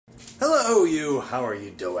Hello you, how are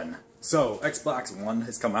you doing? So, Xbox One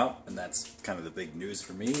has come out, and that's kind of the big news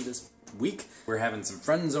for me this week. We're having some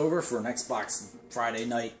friends over for an Xbox Friday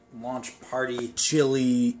night launch party,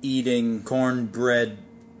 chili eating, cornbread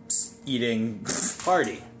eating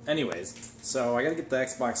party. Anyways, so I gotta get the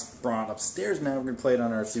Xbox brought upstairs now. We're gonna play it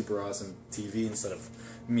on our super awesome TV instead of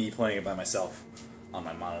me playing it by myself on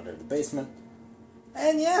my monitor in the basement.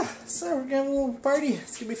 And yeah, so we're gonna have a little party.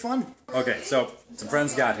 It's gonna be fun. Okay, so some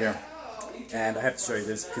friends got here, and I have to show you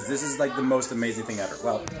this because this is like the most amazing thing ever.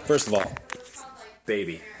 Well, first of all,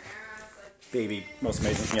 baby, most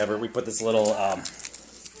amazing thing ever. We put this little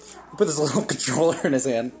controller in his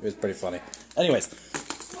hand. It was pretty funny. Anyways,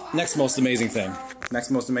 next most amazing thing,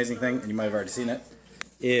 and you might have already seen it,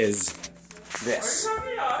 is this.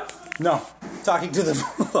 No, talking to the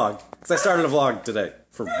vlog, because I started a vlog today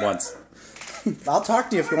for once. I'll talk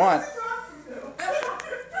to you if you want.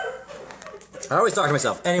 I always talk to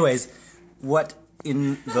myself. Anyways, what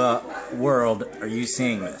in the world are you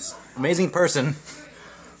seeing this? Amazing person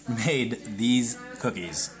made these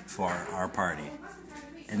cookies for our party.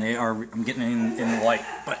 And they are, I'm getting in the light,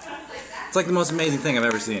 but it's like the most amazing thing I've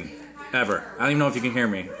ever seen. Ever. I don't even know if you can hear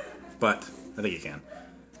me, but I think you can.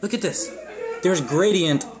 Look at this. There's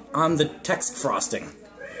gradient on the text frosting.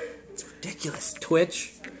 It's ridiculous.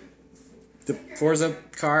 Twitch. The Forza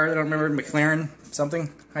car, I don't remember, McLaren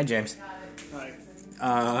something. Hi, James.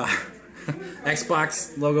 Hi.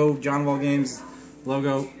 Xbox logo, John Wall Games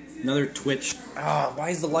logo, another Twitch. Why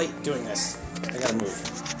is the light doing this? I gotta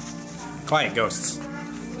move. Quiet ghosts.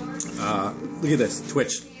 Look at this,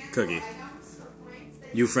 Twitch cookie.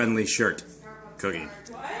 You-friendly shirt cookie.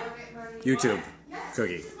 YouTube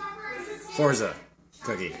cookie. Forza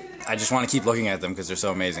cookie. I just want to keep looking at them because they're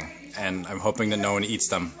so amazing, and I'm hoping that no one eats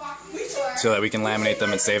them, so that we can laminate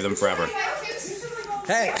them and save them forever.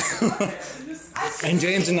 Hey! And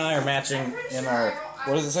James and I are matching in our,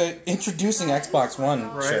 what does it say? Introducing Xbox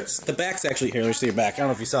One shirts. The back's actually, here, let's see your back. I don't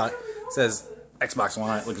know if you saw it. It says Xbox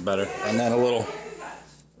One, it looks better. And then a little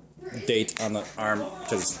date on the arm,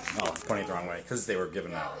 because, pointing the wrong way, because they were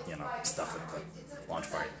giving out, stuff at the launch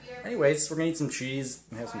party. Anyways, we're gonna eat some cheese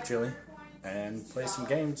and have some chili and play some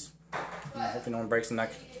games. And hopefully no one breaks the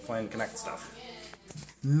neck playing Connect stuff.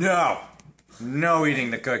 No! No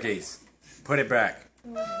eating the cookies. Put it back.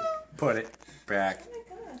 Put it back.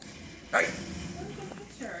 Hey.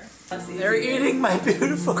 They're eating my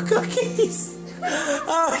beautiful cookies.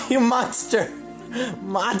 Oh, you monster.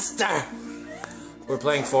 Monster. We're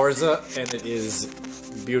playing Forza, and it is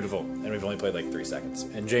beautiful. And we've only played like 3 seconds.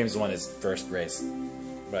 And James won his first race.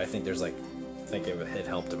 But I think there's like, it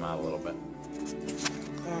helped him out a little bit.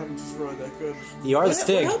 I'm just really that good. You are the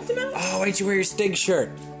Stig. Oh, why didn't you wear your Stig shirt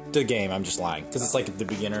to the game? I'm just lying. Because it's like the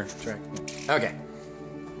beginner track. Okay.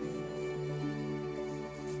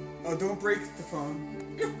 Oh, don't break the phone.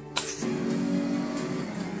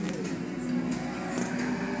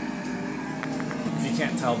 If you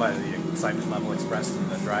can't tell by the excitement level expressed in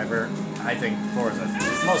the driver, I think Forza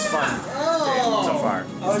is the most fun game so far.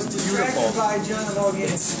 I was distracted by John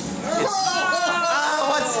Logan's.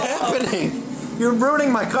 What's happening? You're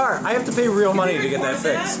ruining my car. I have to pay real money to get that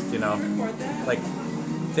fixed, Like,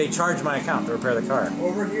 they charge my account to repair the car.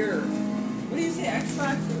 Over here. What do you say,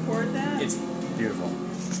 Xbox record that? It's beautiful.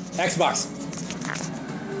 Xbox.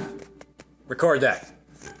 Record that.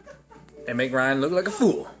 And make Ryan look like a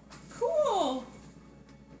fool. Cool.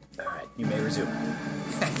 Alright, you may resume.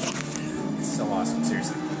 It's so awesome,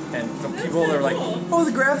 seriously. And from people that are like, oh,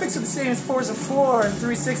 the graphics are the same as Forza 4 and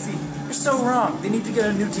 360. You're so wrong. They need to get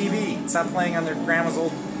a new TV. Stop playing on their grandma's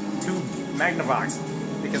old tube Magnavox.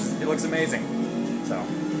 Because it looks amazing. So,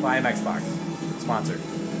 buy an Xbox. Sponsored.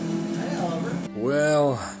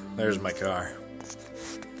 Well, there's my car.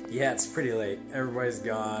 Yeah, it's pretty late. Everybody's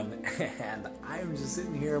gone, and I'm just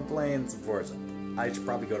sitting here playing some Forza. I should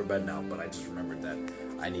probably go to bed now, but I just remembered that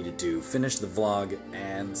I needed to finish the vlog,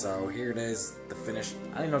 and so here it is, the finish.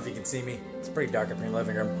 I don't know if you can see me. It's pretty dark up here in the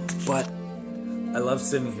living room, but I love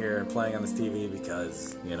sitting here and playing on this TV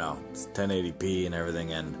because, it's 1080p and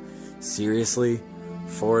everything, and seriously,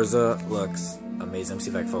 Forza looks amazing. Let me see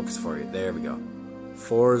if I can focus for you. There we go.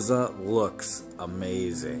 Forza looks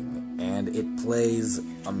amazing, and it plays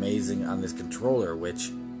amazing on this controller,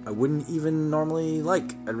 which I wouldn't even normally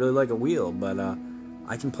like. I'd really like a wheel, but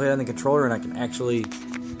I can play it on the controller, and I can actually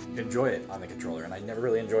enjoy it on the controller, and I never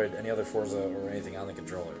really enjoyed any other Forza or anything on the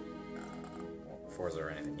controller. Forza or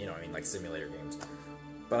anything, like simulator games.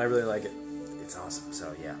 But I really like it. It's awesome,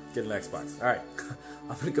 so yeah, get an Xbox. Alright,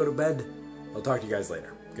 I'm gonna go to bed. I'll talk to you guys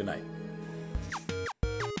later. Good night.